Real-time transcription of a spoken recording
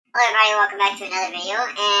Hello everybody, welcome back to another video,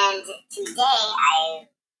 and today I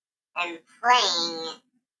am playing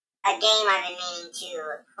a game I've been meaning to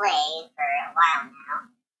play for a while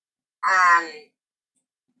now.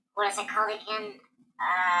 What is it called again?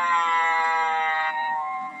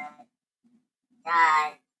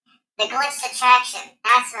 The Glitched Attraction,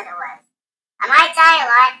 that's what it was. I might die a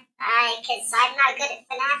lot, because I'm not good at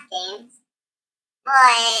FNAF games,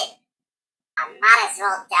 but I might as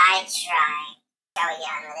well die trying. Shall we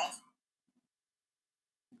get on with it?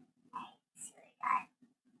 Okay, let's see what we got.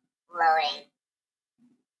 Loading.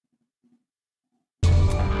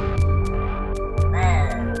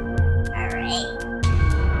 Whoa. Alright.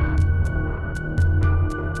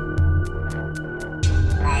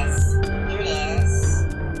 Let's do this.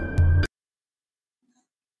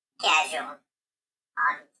 Casual.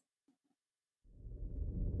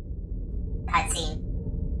 Cutscene.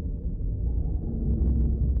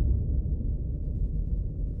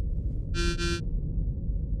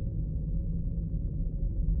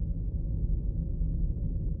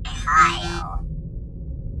 Kyle.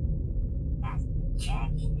 That's the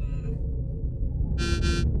attraction.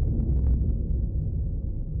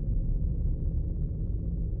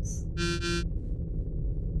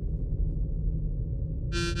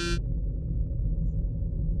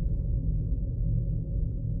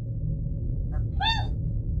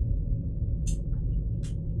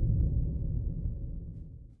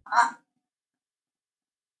 Oh.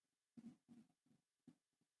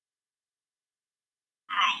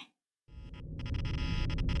 Alright.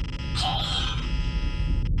 Okay.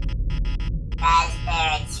 Fazbear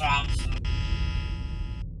Attraction.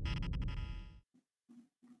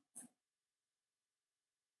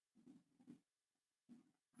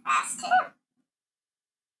 Fast tip.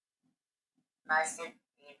 Most of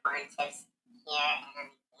the important tips here and then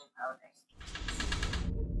the game over.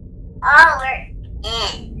 Oh,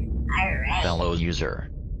 we're in. Alright. Fellow user,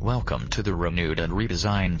 welcome to the renewed and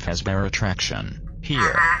redesigned Fazbear Attraction.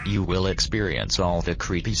 Here, you will experience all the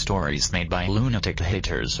creepy stories made by lunatic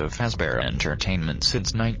haters of Fazbear Entertainment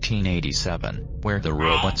since 1987, where the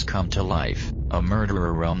robots come to life, a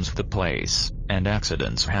murderer roams the place, and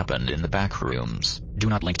accidents happened in the back rooms. Do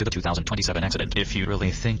not link to the 2027 accident if you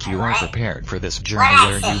really think you are prepared for this journey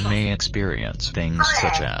where you may experience things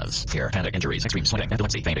such as fear, panic, injuries, extreme sweating,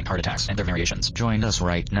 epilepsy, fainting, heart attacks, and their variations. Join us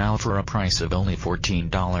right now for a price of only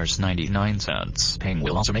 $14.99. Paying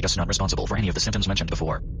will also make us not responsible for any of the symptoms mentioned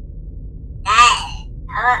before. Are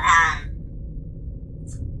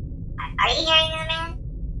you hearing that, man?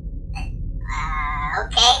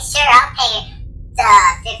 Okay, sure, I'll pay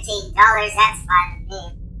 $15, that's fine with me.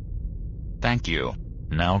 Thank you.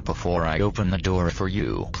 Now before I open the door for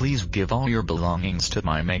you, please give all your belongings to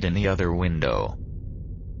my mate in the other window.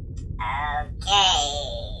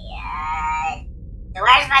 Okay, so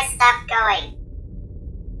where's my stuff going?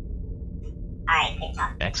 Alright, good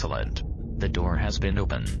talk. Excellent. The door has been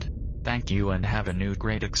opened. Thank you and have a new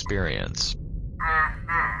great experience.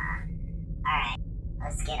 Alright,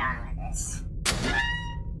 let's get on with this.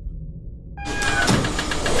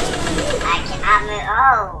 I cannot move.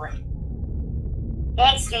 Oh!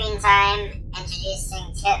 Big screen time.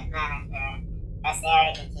 Introducing Tip Manager. Press the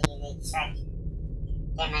arrow to continue the instruction.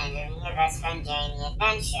 Tip Manager, meet your best friend during the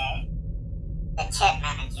adventure. The Tip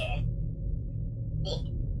Manager.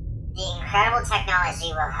 The incredible technology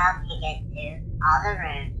will help you get through all the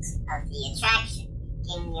rooms of the attraction,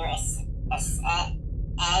 giving you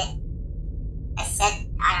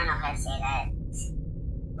I don't know how to say that.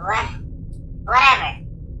 Whatever.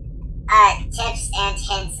 Tips and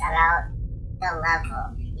hints about the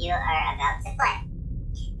level you are about to play.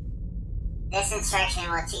 This instruction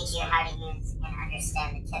will teach you how to use and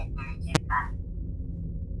understand the Tip Manager properly.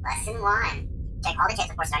 Lesson 1. Check all the tips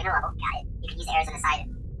before starting a level. Got it. You can use the arrows on the side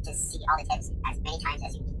to see all the tips as many times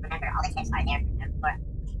as you need. Remember, all the tips are there for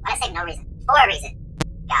I say no reason. For a reason.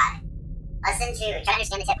 Got it. Lesson 2. Try to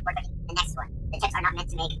understand the tip before clicking the next one. The tips are not meant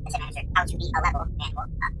to make the Tip Manager how to beat a level manual.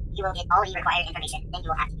 You will get all the required information, then you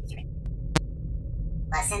will have to use your brain.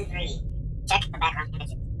 Lesson 3. Check the background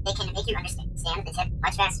images. They can make you understand the tip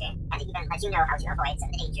much faster, and they even let you know how to avoid some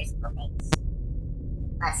of the dangers you will face.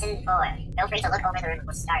 Lesson 4. Feel free to look over the room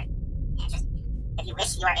before starting. Interesting. If you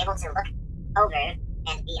wish, you are able to look over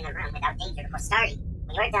and be in the room without danger before starting.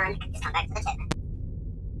 When you are done, just come back to the tip.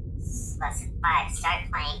 Lesson 5.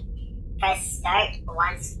 Start playing. Press start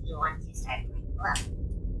once you want to start playing. Look.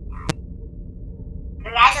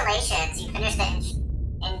 Congratulations, you finished the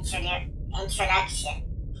introduction.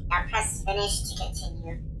 Now press finish to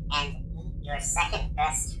continue and meet your second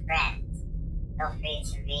best friend. Feel free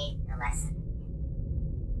to read the lesson.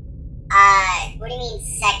 What do you mean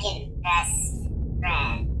second best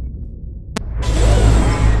friend?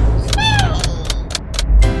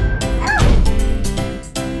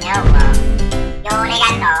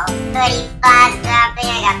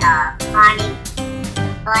 Bunny,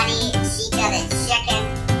 Chica the chicken.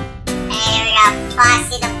 Hey, we got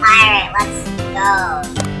Foxy the pirate. Let's go.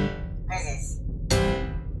 What is this?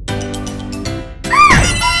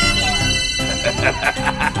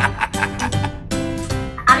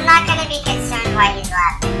 I'm not gonna be concerned why he's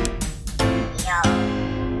laughing. Yo,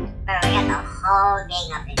 bro, we got the whole gang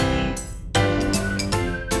up in here.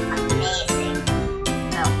 Amazing.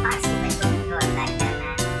 Bro, Foxy, what you doing back there,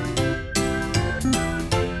 man?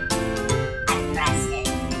 I pressed it.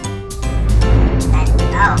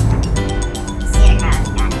 Oh. See the crowd,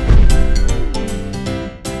 got it.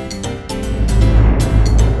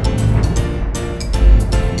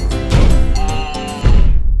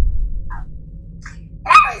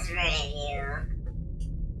 That was rude of you.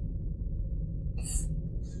 It's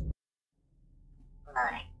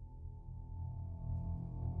loading.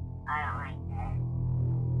 I don't like that.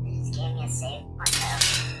 It just gave me a save. What the?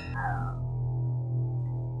 Oh.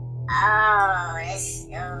 Oh, this.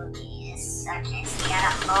 Okay, this. Okay, so we got a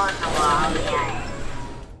hole in the wall. We got it.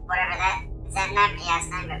 Whatever that. Is that not? Yeah, it's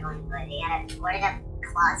not even going good. We got a boarded up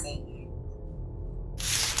closet.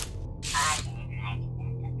 I can interact with that.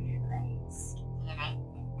 Place. Can I do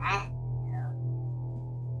that? No.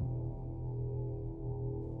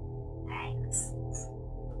 Alright, let's.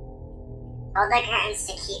 Hold the curtains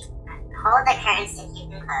to keep. Hold the curtains to keep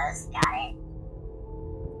them closed. Got it.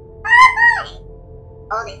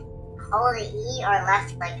 Hold it. Hold E or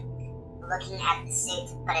left click looking at the suit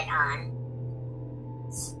to put it on.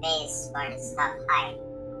 Space bar to stop hiding.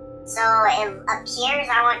 So it appears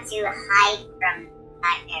I want to hide from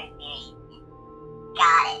Nightmare Fury.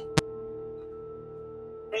 Got it.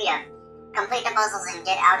 Freedom. Complete the puzzles and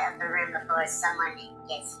get out of the room before someone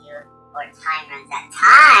gets you or time runs out.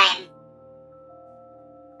 Time?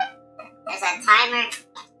 There's a timer.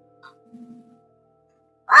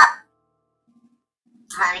 Well,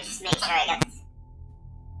 let me just make sure I got this.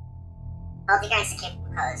 Hold the guns to keep them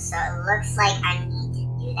closed. So it looks like I need to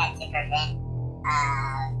do that to prevent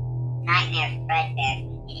Nightmare Fredbear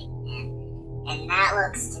from hitting him. And that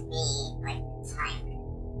looks to be like the timer.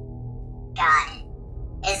 Got it.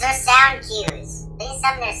 Is there sound cues? Please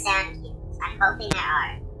tell me there's sound cues. I'm hoping there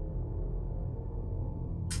are.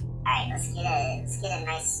 Alright, let's get a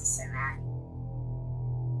nice surround.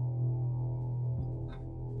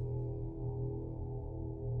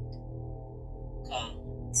 Okay,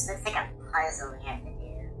 this looks like a puzzle we have to do.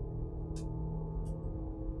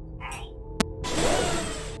 Alright.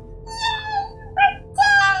 Yay! We're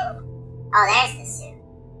done! Oh, there's the suit.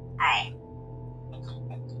 Alright.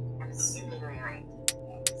 I'm assuming we want to do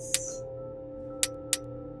this.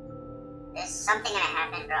 There's something gonna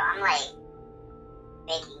happen, bro. I'm like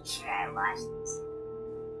making sure I watch this.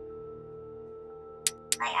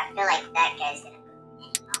 Like, I feel like that guy's gonna move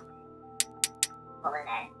any moment. What was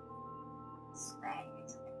that?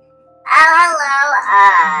 Oh, hello,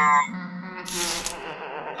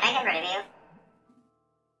 can I get rid of you?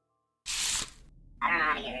 I don't know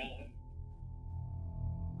how to get rid of you.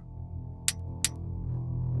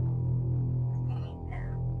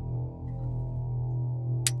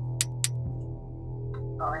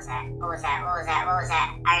 What was that? What was that? What was that? What was that?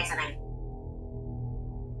 I heard something.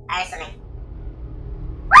 I heard something.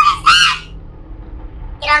 What is that?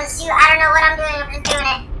 Get on the suit. I don't know what I'm doing. I'm just doing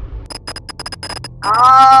it.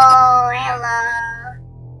 Oh, hello.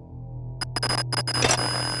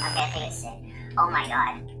 Okay, I think it's sick. Oh my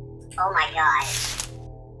god. Oh my god.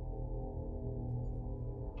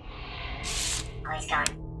 Oh, he's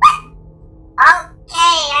going.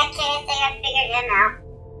 Okay, I think I figured him out.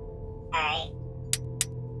 Alright.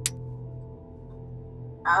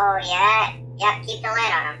 Oh, yeah. Yep, keep the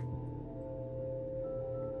lid on him.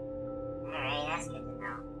 Alright, that's good to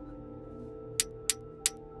know.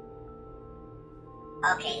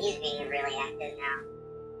 Okay, he's being really active now.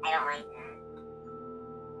 I don't like that.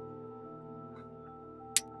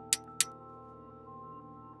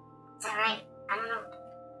 Is that right? I don't know.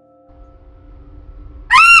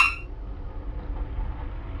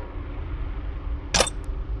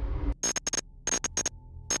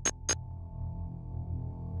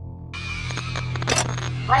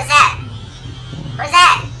 What is that? What is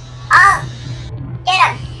that? Oh! Get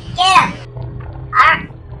him! Get him!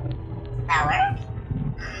 Did that work?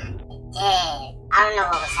 It did. I don't know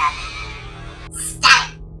what was happening. Stop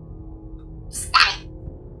it! Stop it!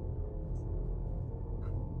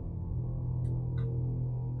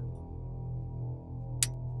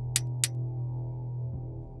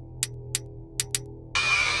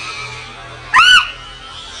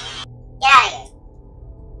 Get out of here!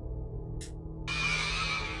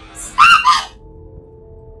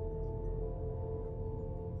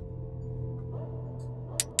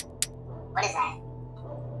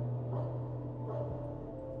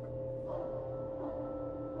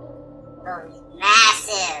 Oh, he's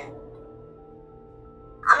massive.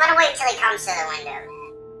 I'm gonna wait till he comes to the window, man.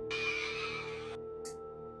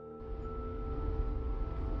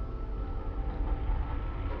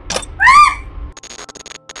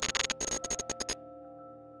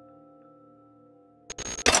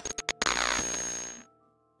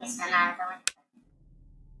 He's still not at the window.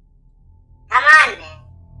 Come on, man.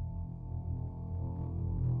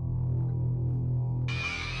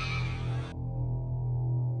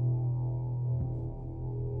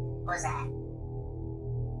 What was that?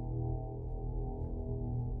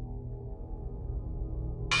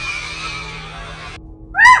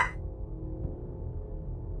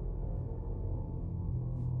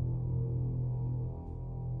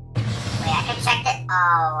 Wait, I can check it.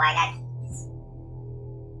 Oh, I got keys.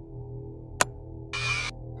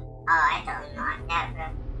 Oh, I don't know that, bro.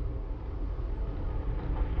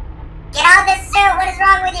 Get out of this suit! What is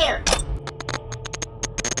wrong with you?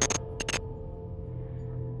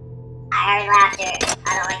 I heard laughter. I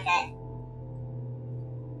don't like that.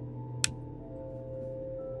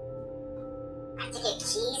 I have to get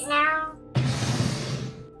keys now?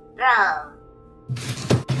 Bro.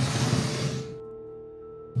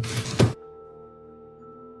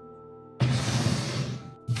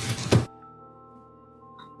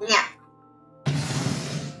 No.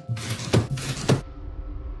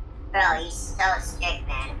 Bro, you're so strict,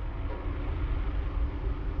 man.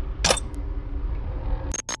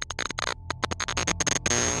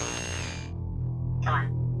 Come on.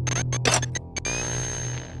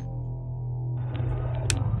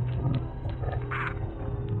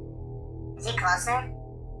 Is he closer?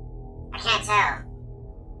 I can't tell.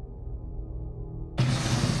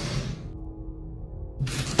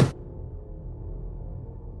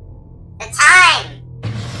 The time!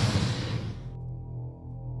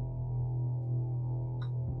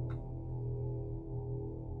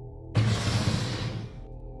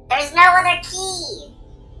 There's no other key!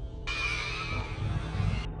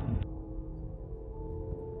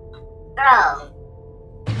 Bro.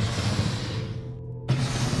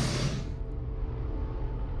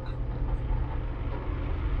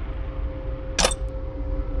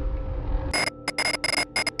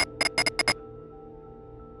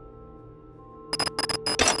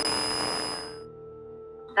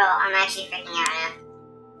 Bro, I'm actually freaking out now.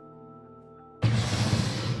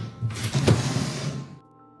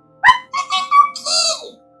 What? There's no key!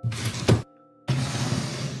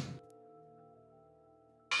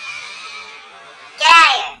 Get out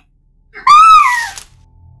of here!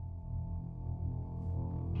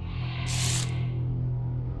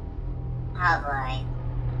 Oh boy.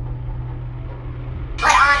 Put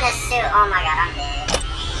on this suit. Oh my god, I'm dead.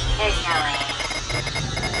 There's no way.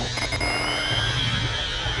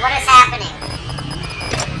 What is happening?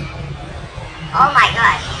 Oh my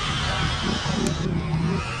god.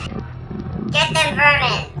 Get them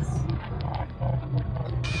vermins!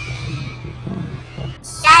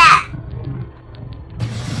 Shut up!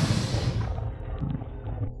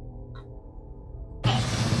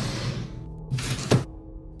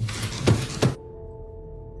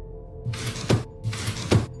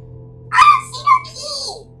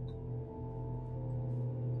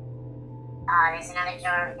 Oh, there's another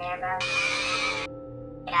drawer over there, bro.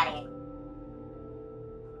 Get out of here.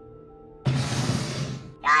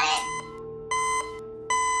 Got it.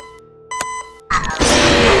 Uh-oh.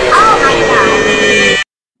 Oh my god!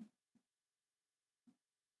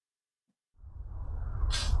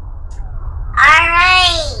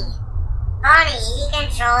 Alright! Bonnie, he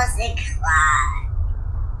controls the clock.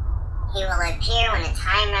 He will appear when the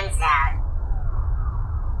time runs out.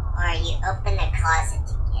 Or you open the closet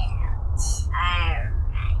to get out. Alright.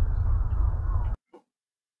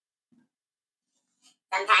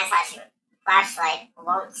 Sometimes flashlight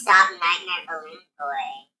won't stop Nightmare Balloon Boy.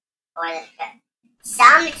 Or the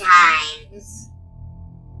sometimes.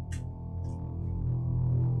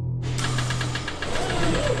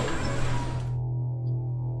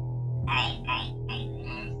 Alright.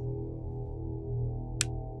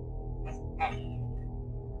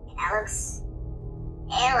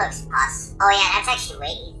 It looks possible. Oh yeah, that's actually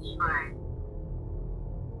way easy. Hold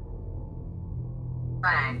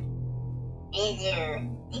on. We do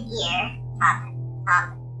the ear, pop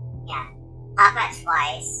it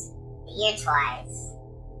twice, the ear twice,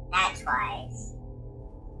 that twice.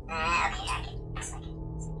 Okay, I can do this.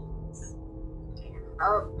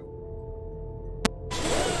 Oh.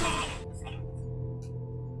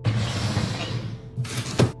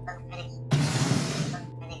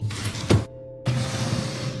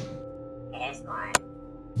 There's one.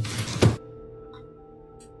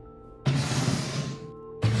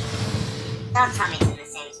 Don't tell me it's in the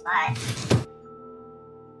same same spot.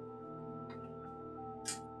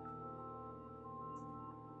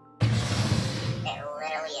 It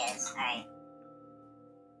literally is. Alright.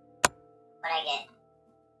 What'd I get?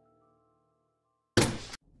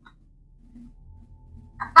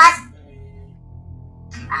 A puzzle!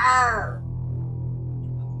 Oh!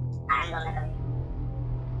 I'm gonna go.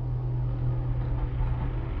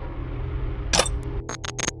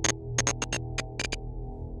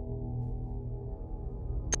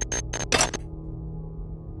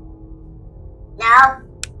 No?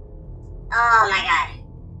 Oh my god.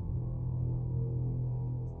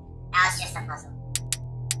 Now it's just a puzzle.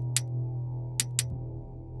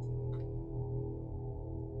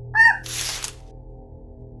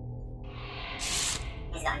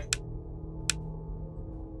 He's gone.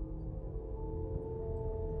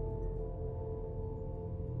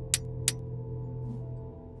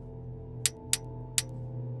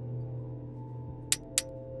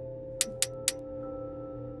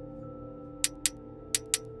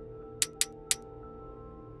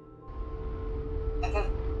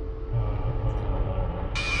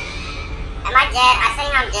 Am I dead? I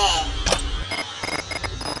think I'm dead.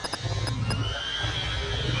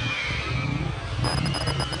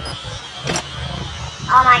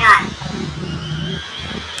 Oh my god.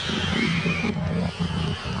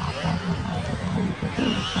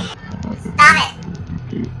 Stop it!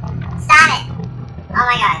 Stop it! Oh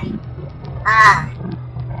my god.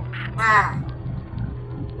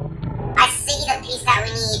 I see the piece that we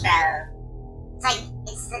need, bro. It's like,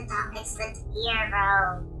 it's the top, it's the ear,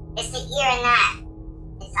 bro. It's the ear and that.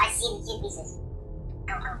 I see the two pieces.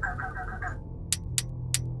 Go, go, go, go, go, go, go.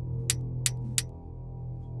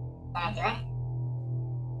 Did I do it?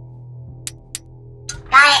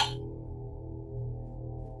 Got it!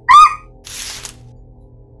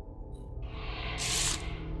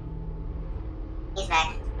 He's back.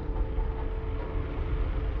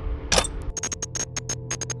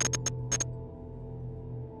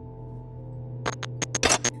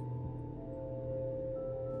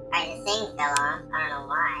 Alright, the thing fell off. I don't know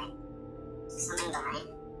why. Is there something behind?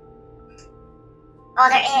 Oh,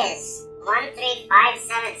 there is!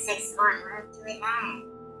 135761. What do I do with that?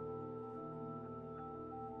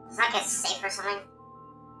 Is that like a safe or something?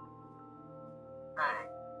 Alright.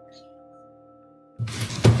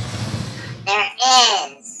 There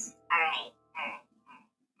is! Alright, alright.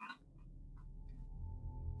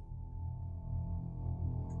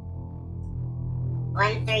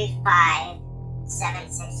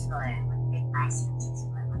 135764.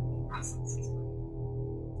 135764. 135764.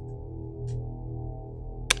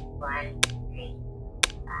 1357.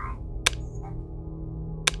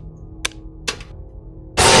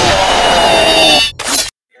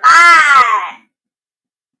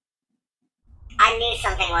 I knew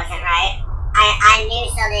something wasn't right. I knew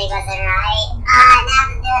something wasn't right. I have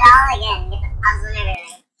to do it all again. Get the puzzle and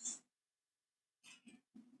everything.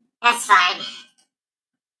 That's fine.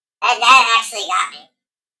 That actually got me.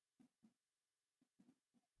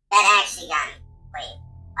 That actually got me. Wait,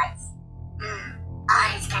 what? Oh,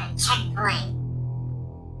 it's got a checkpoint.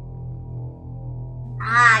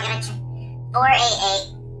 I gotta check.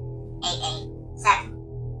 488887.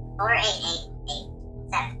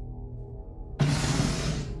 488887.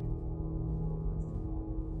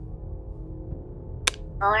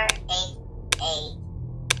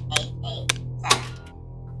 488887.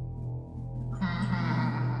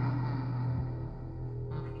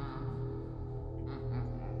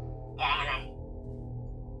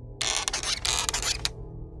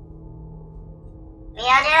 We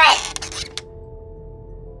all do it!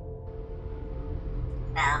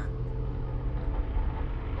 Well.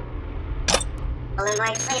 Balloon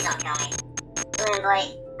Boy, please don't kill me. Balloon Boy,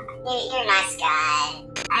 you're a nice guy.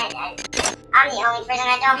 I'm the only person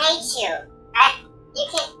that don't hate you, right? You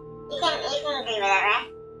can agree with that, right?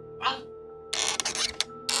 Right?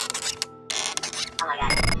 Oh my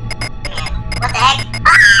god. Give me it. What the heck?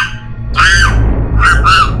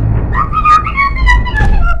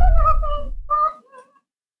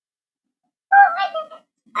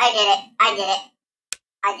 I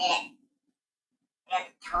did it. We have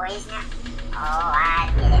toys now? Oh,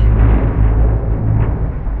 I did it.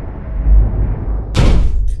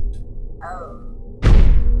 Oh.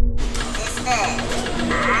 Is this the...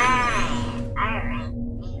 Alright.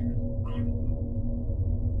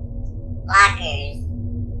 Lockers.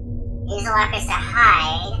 Use the lockers to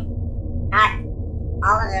hide. Not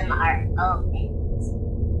all of them are open.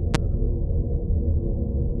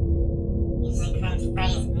 Music French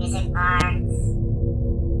phrase, music box.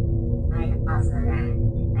 Where's the puzzle then?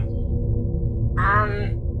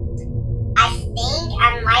 I think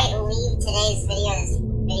I might leave today's videos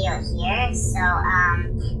video here. So,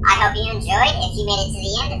 I hope you enjoyed. If you made it to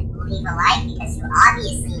the end, leave a like because you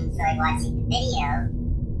obviously enjoyed watching the video.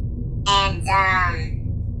 And,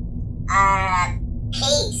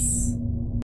 peace.